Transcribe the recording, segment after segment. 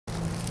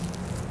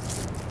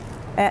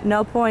At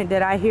no point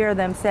did I hear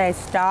them say,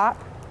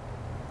 stop,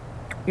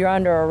 you're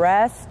under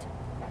arrest,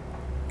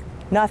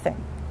 nothing.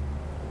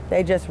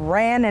 They just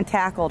ran and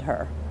tackled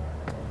her.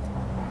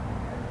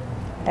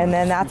 And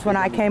then that's when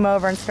I came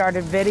over and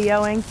started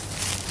videoing.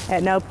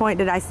 At no point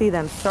did I see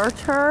them search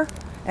her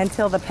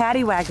until the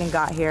paddy wagon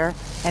got here.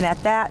 And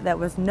at that, there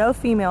was no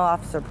female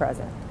officer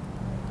present.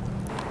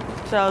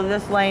 So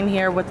this lane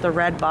here with the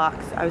red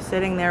box, I was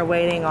sitting there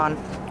waiting on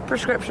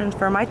prescriptions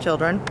for my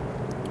children.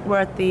 We're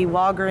at the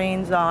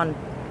Walgreens on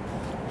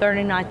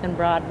 39th and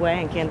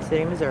Broadway in Kansas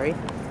City, Missouri.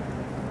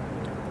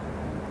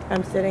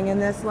 I'm sitting in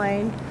this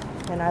lane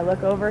and I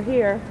look over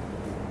here.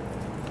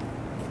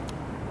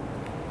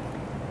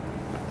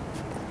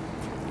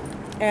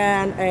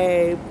 And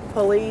a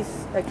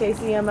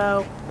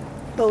KCMO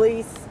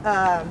police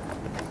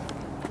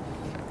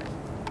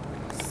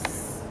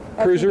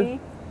cruiser SUV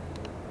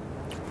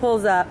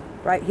pulls up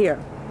right here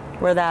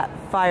where that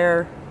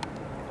fire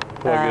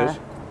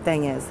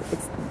thing is.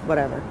 It's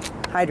whatever,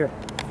 hydrant.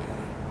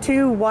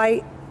 2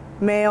 white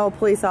male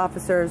police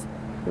officers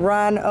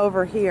run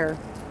over here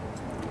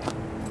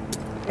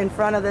in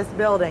front of this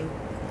building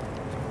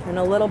and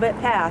a little bit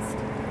past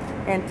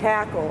and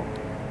tackle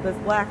this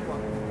black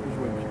woman.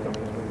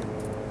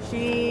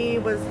 She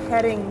was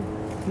heading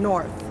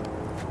north.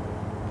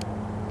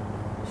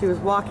 She was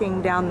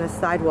walking down this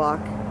sidewalk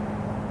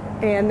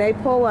and they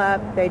pull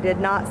up. They did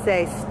not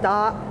say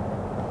stop,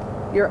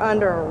 you're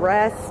under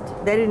arrest.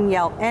 They didn't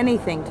yell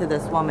anything to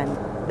this woman.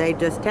 They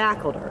just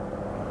tackled her.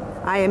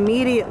 I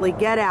immediately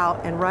get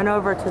out and run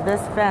over to this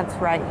fence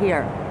right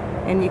here.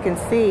 And you can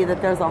see that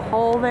there's a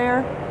hole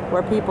there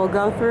where people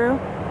go through.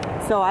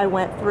 So I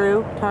went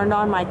through, turned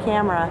on my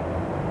camera,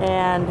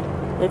 and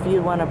if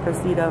you want to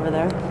proceed over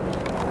there.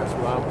 That's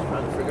why I was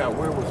trying to figure out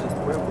where was the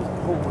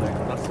hole at,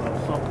 because I saw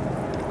something.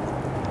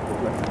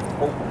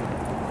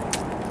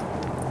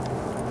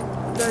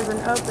 There's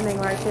an opening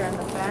right there in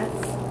the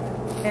fence,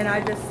 and I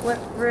just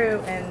slipped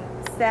through and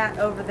sat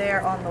over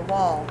there on the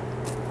wall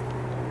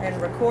and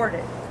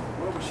recorded.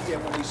 Where was she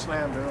at when we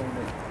slammed her on the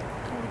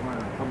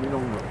ground? I mean,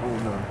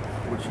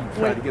 when she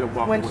tried to get her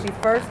walk away. When she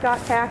first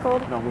got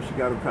tackled? No, when she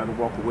got her trying to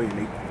walk away.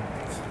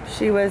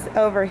 She was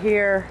over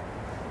here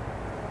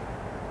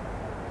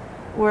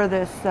where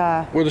this...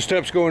 where the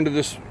steps go into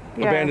this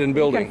abandoned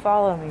building. You can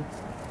follow me.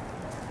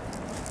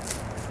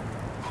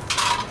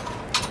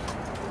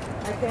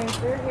 I came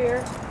through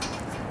here.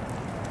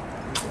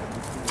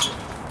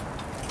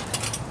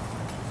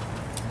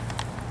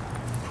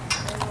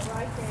 They were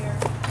right there,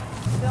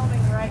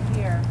 filming right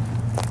here.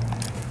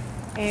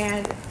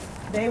 And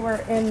they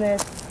were in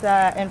this,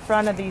 in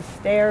front of these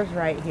stairs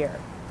right here.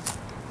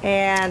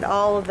 And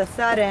all of a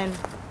sudden,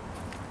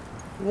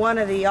 one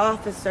of the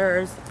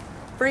officers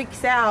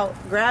freaks out,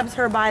 grabs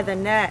her by the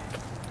neck,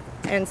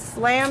 and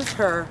slams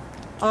her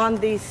on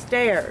these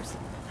stairs.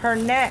 Her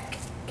neck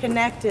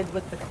connected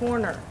with the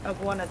corner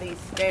of one of these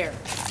stairs.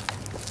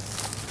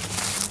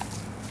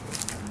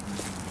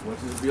 Was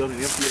this building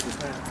empty at the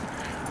time?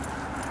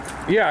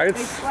 Yeah,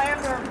 They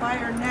slammed her by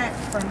her neck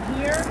from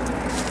here.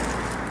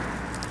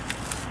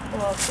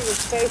 Well, she was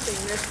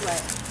facing this way.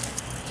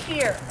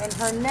 Here, and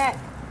her neck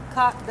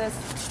caught this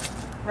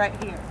right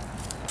here.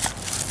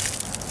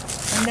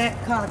 Her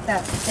neck caught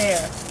that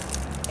stair.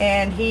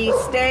 And he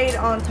stayed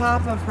on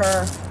top of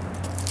her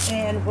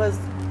and was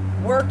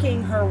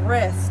working her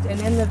wrist.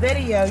 And in the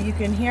video, you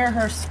can hear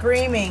her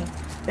screaming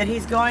that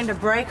he's going to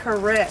break her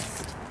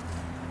wrist.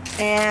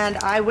 And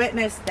I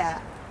witnessed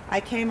that.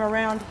 I came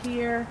around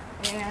here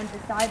and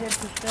decided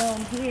to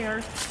film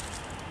here.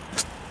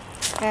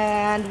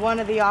 And one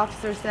of the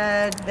officers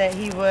said that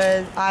he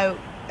was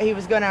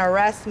going to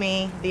arrest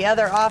me. The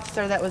other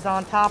officer that was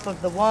on top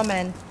of the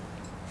woman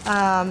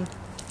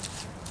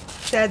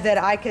said that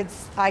I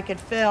could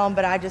film,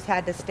 but I just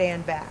had to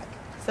stand back.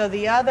 So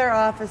the other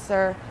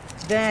officer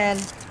then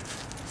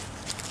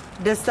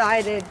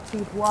decided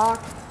to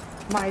block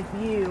my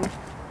view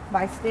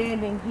by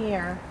standing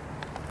here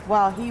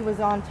while he was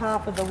on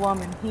top of the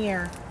woman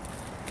here,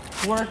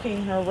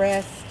 working her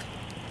wrist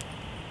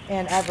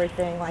and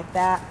everything like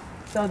that.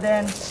 So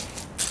then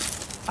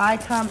I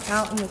come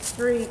out in the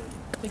street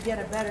to get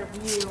a better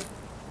view.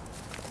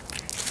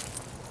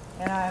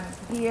 And I'm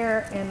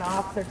here and the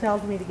officer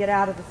tells me to get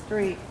out of the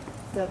street.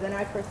 So then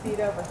I proceed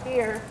over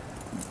here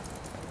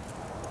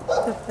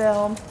to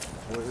film.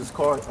 Was this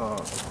car and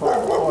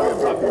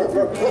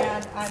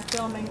I'm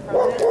filming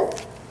from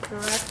this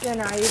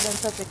direction. I even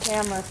put the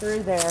camera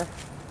through there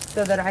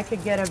so that I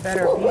could get a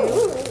better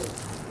view.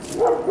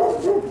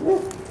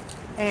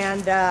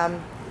 And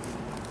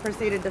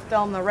proceeded to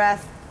film the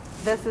rest.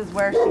 This is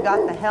where she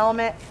got the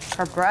helmet.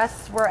 Her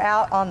breasts were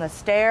out on the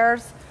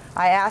stairs.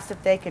 I asked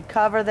if they could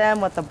cover them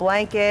with a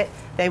blanket.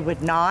 They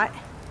would not.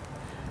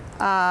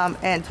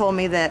 And told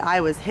me that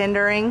I was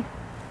hindering.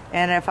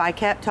 And if I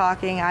kept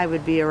talking, I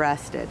would be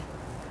arrested.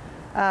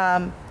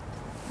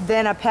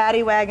 Then a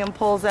paddy wagon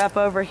pulls up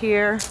over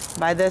here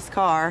by this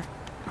car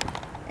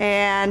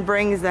and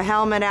brings the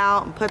helmet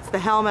out and puts the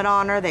helmet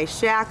on her. They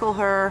shackle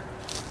her.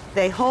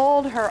 They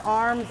hold her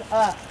arms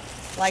up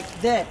like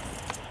this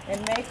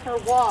and make her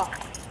walk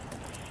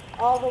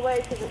all the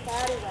way to the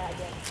paddy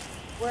wagon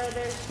where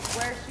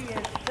she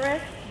is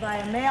frisked by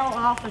a male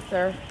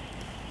officer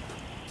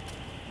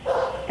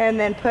and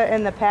then put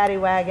in the paddy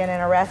wagon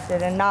and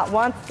arrested. And not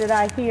once did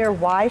I hear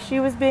why she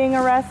was being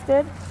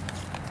arrested.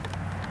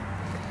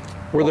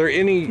 Were there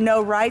any...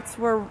 No rights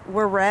were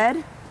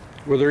read.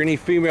 Were there any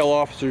female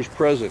officers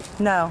present?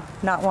 No,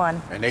 not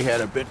one. And they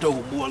had her bent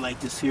over more like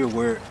this here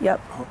where Yep.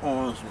 her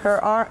arms was...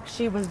 Her arm,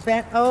 she was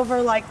bent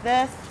over like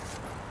this,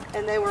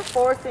 and they were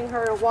forcing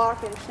her to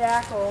walk in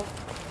shackles,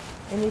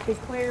 and you could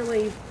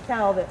clearly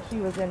tell that she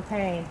was in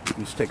pain.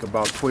 You used to take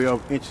about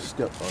 12-inch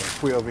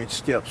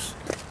steps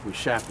with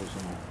shackles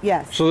on.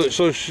 Yes.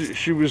 So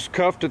she was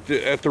cuffed at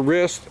the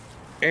wrist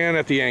and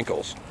at the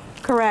ankles.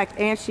 Correct,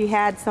 and she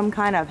had some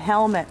kind of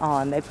helmet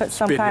on. They put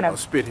some kind of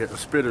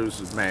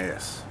spitter's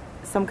mask.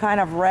 Some kind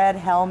of red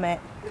helmet,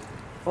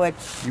 which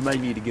you might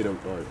need to get a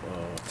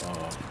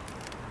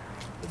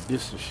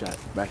distance shot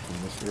back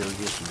in this area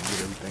so you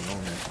get everything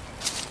on there.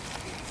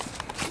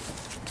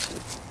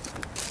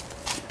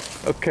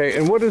 Okay,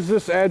 and what is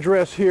this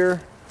address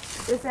here?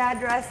 This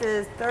address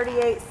is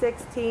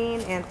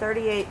 3816 and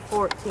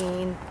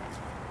 3814.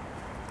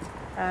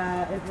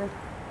 Is this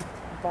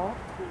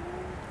Boston?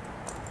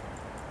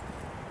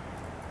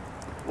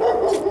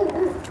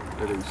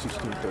 That is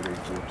 16, 38,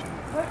 14.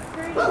 What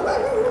street?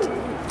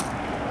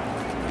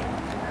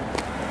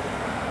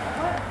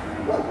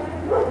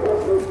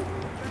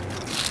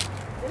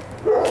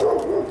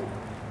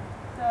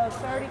 So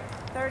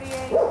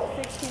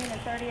 3816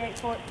 and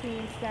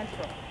 3814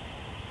 Central.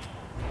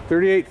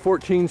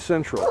 3814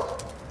 Central.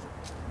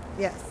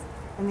 Yes,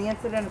 and the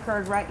incident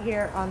occurred right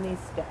here on these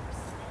steps.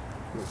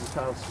 Is this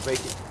house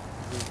vacant?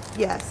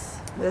 Yes,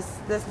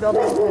 this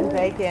building has been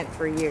vacant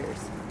for years.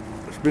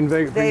 It's been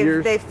vacant for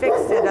years? They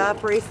fixed it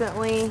up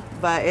recently,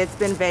 but it's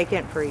been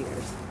vacant for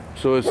years.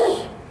 So it's...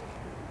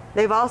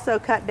 They've also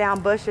cut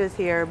down bushes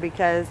here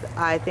because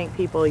I think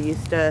people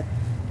used to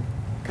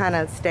kind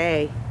of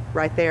stay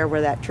right there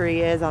where that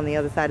tree is on the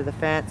other side of the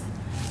fence.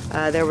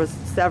 There was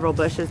several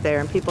bushes there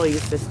and people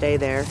used to stay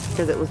there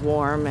because it was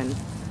warm and,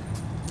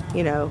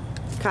 you know,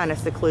 kind of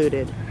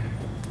secluded.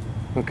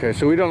 Okay,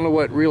 so we don't know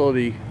what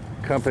realty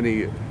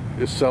company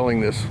is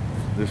selling this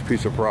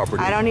piece of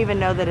property. I don't even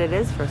know that it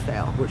is for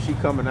sale. Was she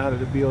coming out of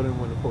the building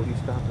when the police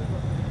stopped her?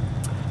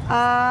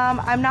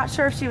 I'm not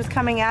sure if she was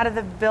coming out of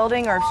the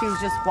building or if she was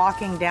just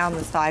walking down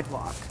the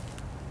sidewalk.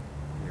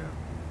 Yeah.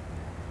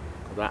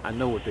 Because I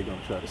know what they're going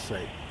to try to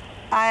say.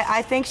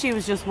 I think she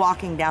was just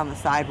walking down the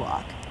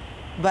sidewalk,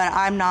 but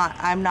I'm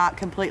not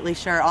completely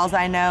sure. All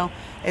I know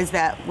is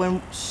that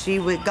when she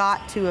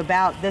got to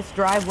about this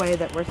driveway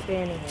that we're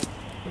standing in,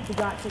 when she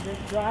got to this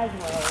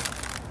driveway,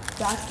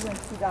 that's when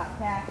she got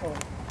tackled.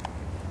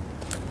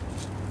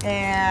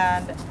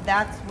 And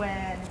that's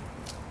when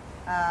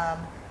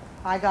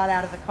I got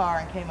out of the car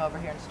and came over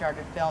here and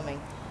started filming.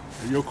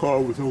 And your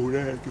car was over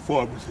there at the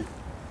pharmacy?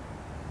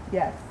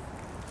 Yes,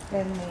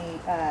 in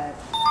the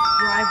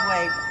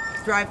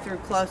drive-through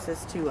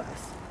closest to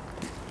us.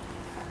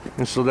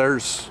 And so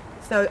there's...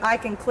 So I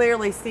can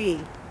clearly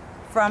see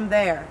from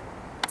there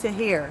to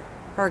here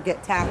her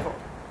get tackled.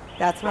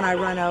 That's when I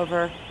run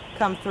over,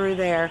 come through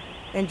there,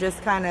 and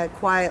just kind of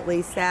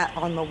quietly sat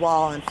on the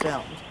wall and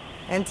filmed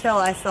until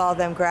I saw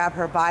them grab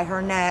her by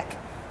her neck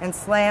and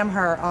slam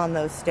her on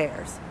those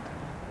stairs.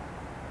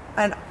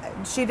 And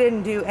she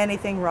didn't do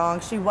anything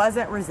wrong. She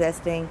wasn't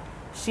resisting.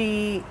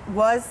 She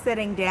was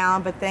sitting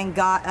down, but then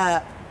got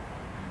up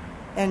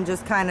and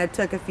just kind of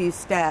took a few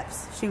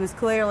steps. She was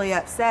clearly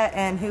upset,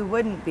 and who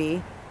wouldn't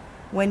be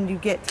when you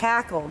get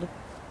tackled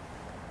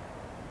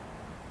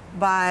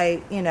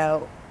by, you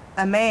know,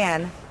 a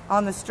man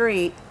on the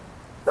street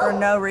for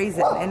no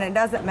reason. And it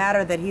doesn't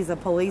matter that he's a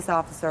police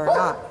officer or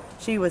not.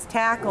 She was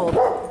tackled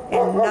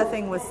and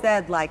nothing was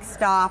said like,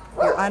 stop,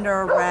 you're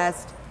under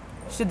arrest.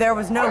 There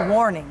was no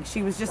warning.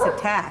 She was just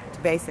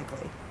attacked,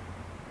 basically.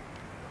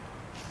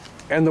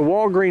 And the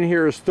Walgreen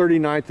here is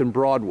 39th and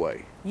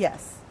Broadway.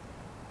 Yes.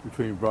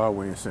 Between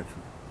Broadway and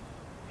Central.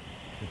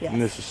 Yes.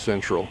 And this is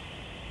Central.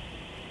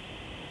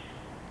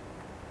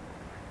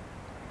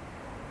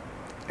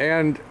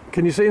 And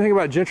can you say anything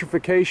about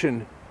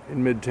gentrification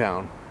in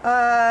Midtown?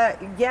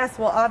 Yes,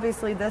 well,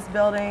 obviously this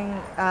building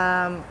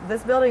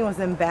was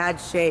in bad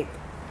shape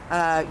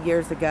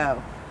years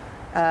ago.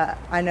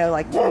 I know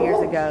like 2 years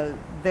ago,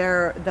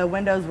 the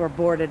windows were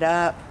boarded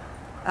up.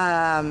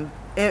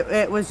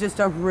 It was just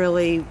a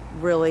really,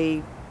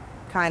 really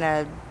kind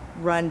of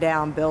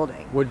run-down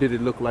building. What did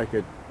it look like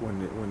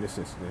when this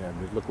incident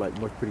happened? It looked like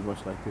pretty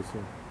much like this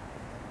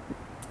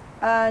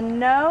here?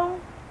 No.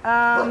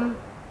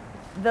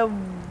 The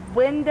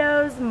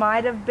windows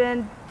might have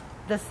been,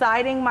 the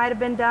siding might have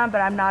been done,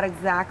 but I'm not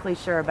exactly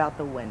sure about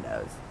the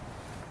windows.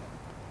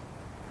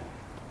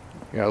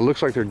 Yeah, it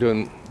looks like they're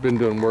been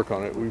doing work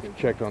on it. We've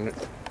checked on it.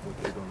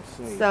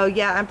 So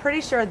yeah, I'm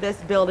pretty sure this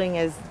building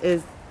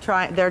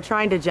they're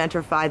trying to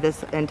gentrify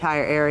this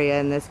entire area,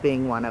 and this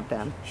being one of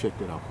them. Check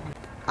it out.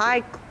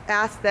 I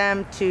asked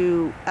them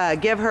to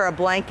give her a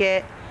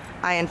blanket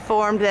I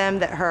informed them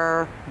that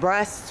her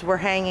breasts were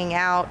hanging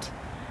out.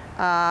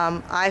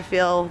 I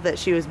feel that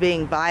she was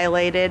being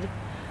violated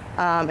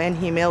and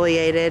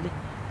humiliated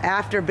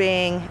after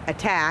being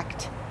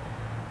attacked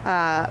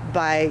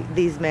by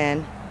these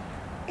men.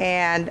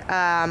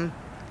 And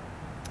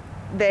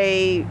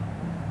they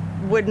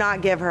would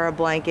not give her a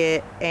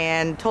blanket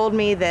and told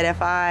me that if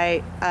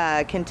I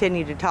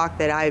continued to talk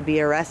that I would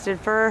be arrested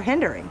for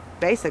hindering,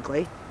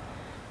 basically.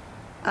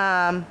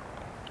 But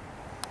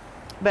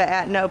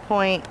at no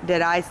point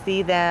did I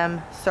see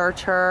them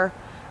search her.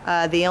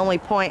 The only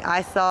point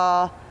I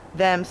saw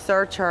them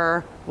search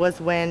her was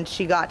when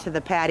she got to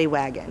the paddy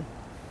wagon.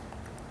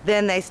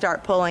 Then they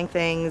start pulling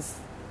things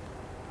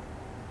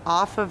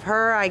off of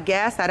her, I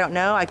guess. I don't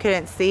know. I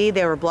couldn't see.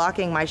 They were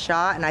blocking my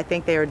shot, and I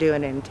think they were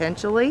doing it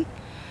intentionally.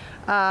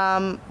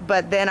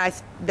 But then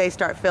they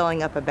start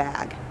filling up a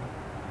bag,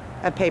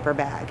 a paper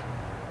bag.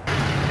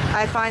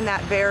 I find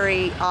that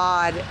very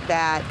odd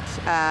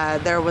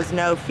that there was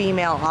no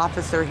female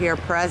officer here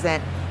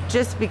present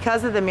just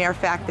because of the mere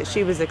fact that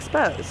she was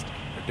exposed.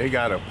 They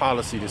got a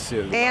policy that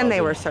says and they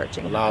were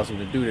searching. Allows them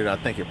to do that.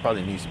 I think it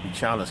probably needs to be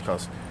challenged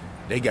because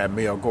they got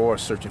male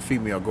guards searching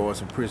female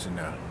guards in prison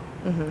now.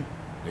 Mm-hmm.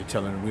 They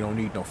telling them we don't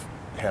need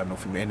have no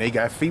female, and they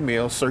got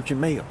females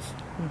searching males.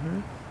 Mm-hmm.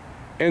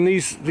 And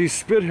these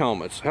spit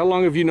helmets. How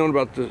long have you known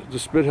about the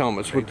spit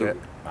helmets?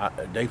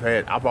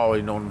 I've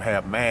always known them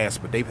have masks,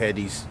 but they've had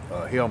these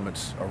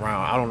helmets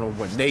around. I don't know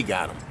when they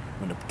got them,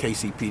 when the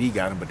KCPD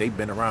got them, but they've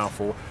been around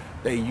for.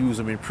 They use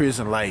them in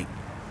prison, like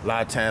a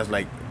lot of times,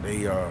 like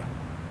they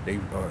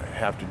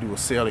have to do a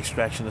cell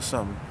extraction or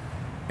something,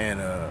 and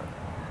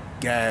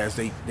guys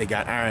they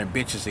got iron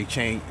benches they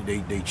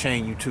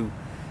chain you to,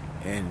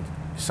 and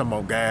some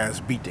of guys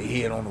beat their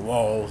head on the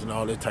walls and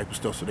all that type of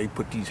stuff, so they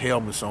put these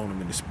helmets on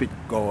them and the spit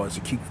guards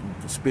to keep them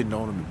from spitting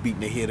on them and beating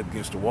their head up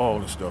against the wall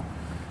and stuff.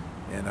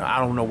 And I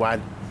don't know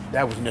why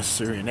that was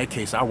necessary in that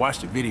case. I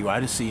watched the video. I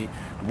didn't see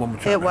the woman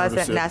trying to hurt herself. It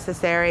wasn't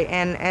necessary,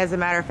 and as a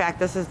matter of fact,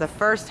 this is the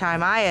first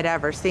time I had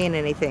ever seen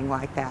anything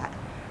like that.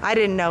 I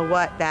didn't know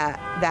what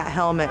that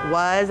helmet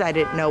was. I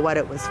didn't know what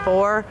it was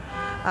for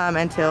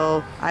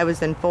until I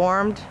was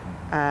informed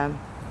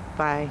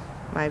by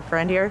my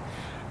friend here.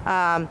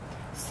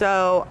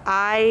 So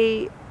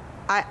I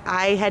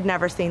had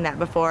never seen that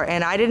before,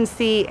 and I didn't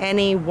see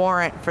any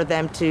warrant for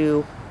them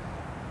to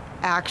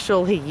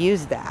actually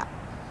use that.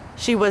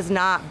 She was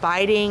not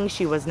biting,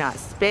 she was not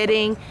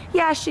spitting.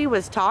 Yeah, she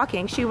was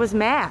talking, she was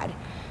mad.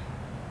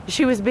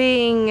 She was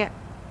being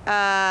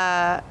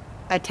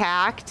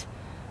attacked,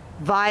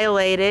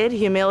 violated,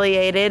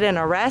 humiliated, and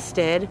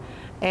arrested,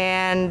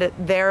 and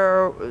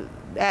there,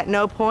 at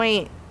no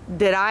point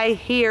did I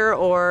hear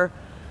or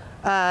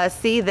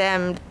see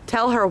them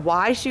tell her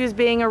why she was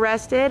being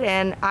arrested,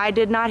 and I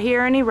did not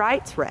hear any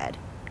rights read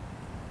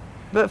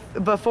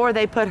before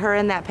they put her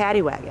in that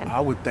paddy wagon. I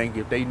would think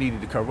if they needed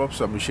to cover up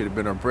something, it should have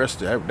been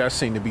arrested. That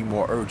seemed to be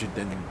more urgent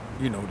than,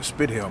 the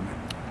spit helmet.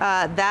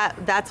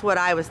 That's what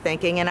I was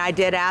thinking, and I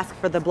did ask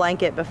for the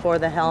blanket before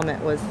the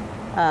helmet was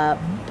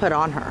put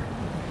on her.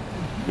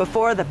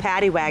 Before the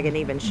paddy wagon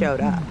even showed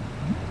up,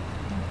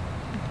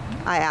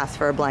 I asked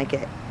for a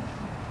blanket.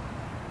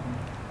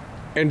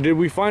 And did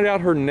we find out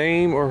her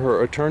name or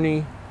her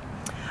attorney?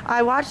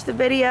 I watched the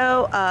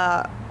video.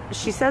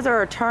 She says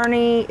her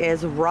attorney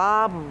is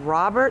Rob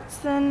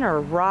Robertson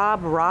or Rob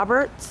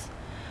Roberts.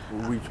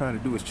 What we're trying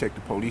to do is check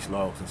the police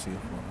logs and see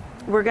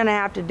if we're going to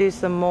have to do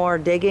some more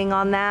digging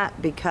on that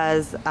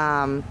because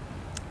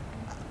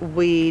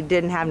we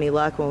didn't have any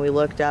luck when we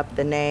looked up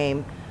the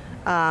name.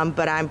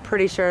 But I'm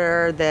pretty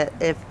sure that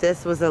if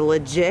this was a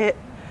legit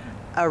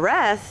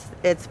arrest,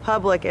 it's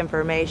public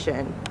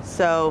information.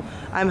 So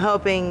I'm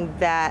hoping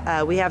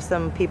that we have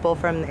some people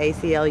from the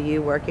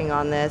ACLU working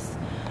on this.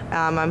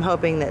 I'm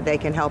hoping that they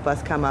can help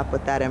us come up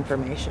with that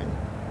information.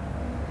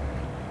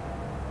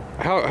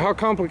 How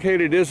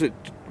complicated is it?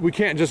 We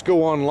can't just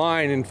go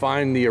online and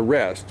find the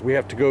arrest. We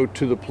have to go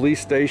to the police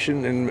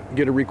station and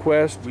get a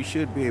request? We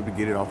should be able to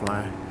get it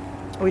offline.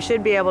 We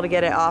should be able to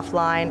get it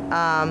offline.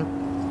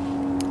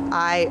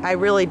 I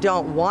really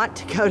don't want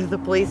to go to the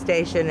police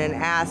station and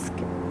ask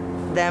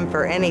them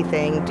for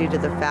anything due to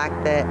the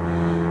fact that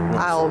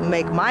I'll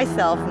make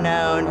myself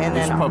known and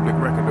then it's public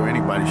record, or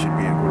anybody should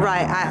be able to.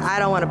 Right, I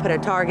don't want to put a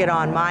target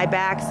on my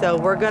back, so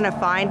we're going to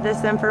find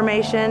this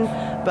information,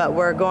 but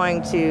we're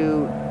going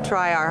to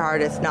try our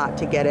hardest not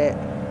to get it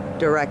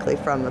directly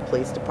from the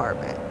police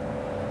department.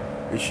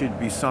 It should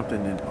be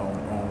something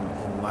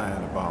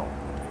online about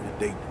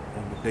the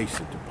dates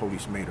that the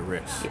police made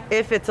arrests.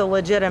 If it's a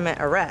legitimate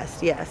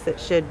arrest, yes, it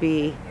should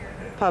be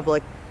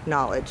public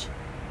knowledge.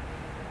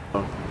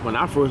 When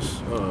I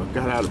first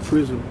got out of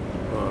prison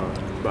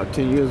about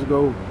 10 years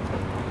ago,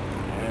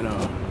 and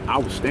I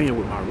was staying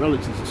with my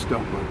relatives and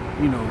stuff, but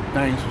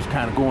things was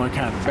kind of going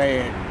kind of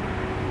bad,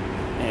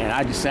 and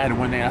I decided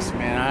one day, I said,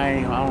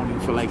 man, I don't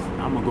even feel like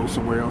I'm gonna go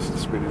somewhere else to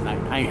spend the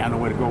night. I ain't had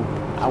nowhere to go.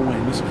 I went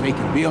in this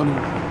vacant building.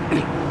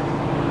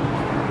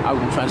 I was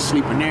gonna try to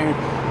sleep in there.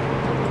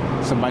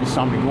 Somebody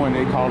saw me going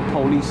there, they called the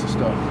police and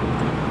stuff.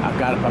 I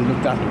got up, I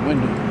looked out the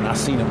window, and I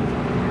seen them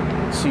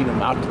see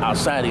them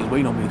outside. They was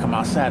waiting on me to come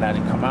outside. I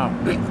didn't come out.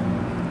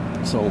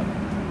 So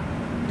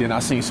then I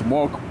seen some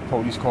more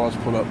police cars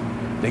pull up.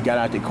 They got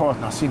out their cars,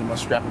 and I seen them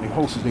unstrapping their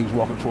holsters. They was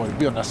walking toward the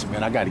building. I said,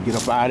 man, I got to get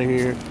up out of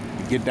here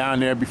and get down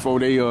there before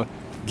they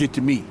get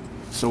to me.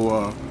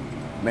 So,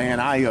 man,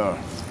 I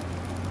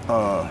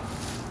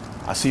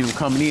seen them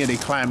coming in. They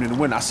climbed in the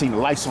window. I seen the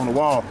lights on the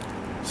wall.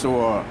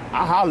 So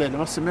I hollered at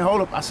them. I said, man,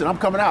 hold up. I said, I'm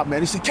coming out, man.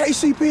 They said,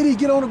 KCPD,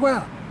 get on the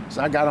ground.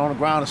 So I got on the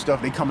ground and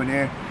stuff. They come in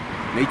there.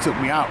 And they took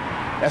me out.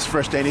 That's the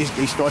first day.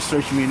 They start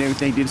searching me and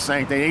everything. Did the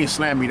same thing. They ain't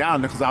slammed me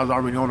down there because I was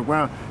already on the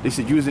ground. They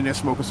said, you was in there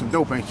smoking some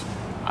dope, ain't you?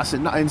 I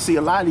said, no. And see,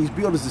 a lot of these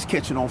buildings is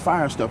catching on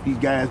fire and stuff. These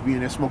guys be in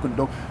there smoking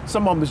dope.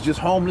 Some of them is just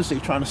homeless. They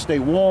trying to stay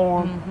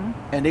warm.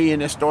 And they in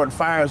there starting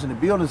fires in the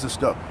buildings and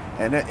stuff.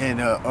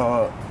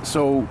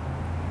 So,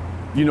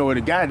 you know,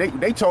 the guy,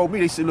 they told me,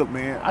 they said, look,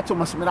 man, I told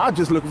myself, man, I was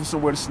just looking for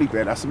somewhere to sleep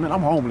at. I said, man,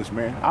 I'm homeless,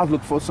 man. I was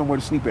looking for somewhere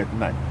to sleep at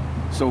tonight.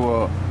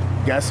 So,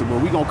 the guy said, well,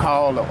 we gonna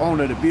call the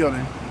owner of the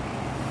building.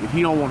 If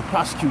he don't want to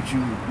prosecute you,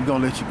 we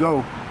gonna let you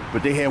go.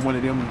 But they had one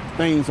of them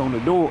things on the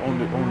door, on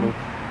the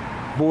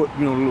board,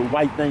 you know, the little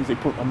white things they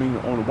put, on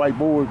the white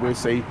board where it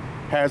say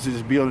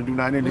hazardous building, do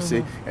not enter. They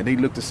said, and they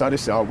looked aside, they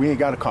said, oh, we ain't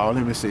gotta call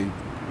him. They said,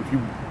 if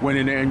you went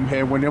in there and you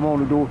had one of them on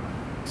the door,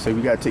 say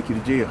we gotta take you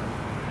to jail.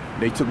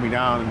 They took me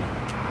down and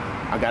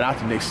I got out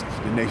the next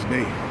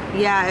day.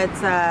 Yeah,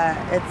 it's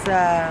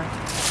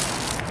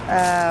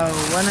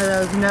one of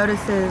those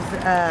notices.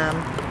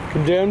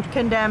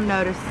 Condemned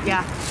notice,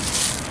 yeah.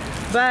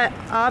 But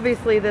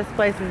obviously this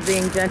place is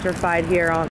being gentrified here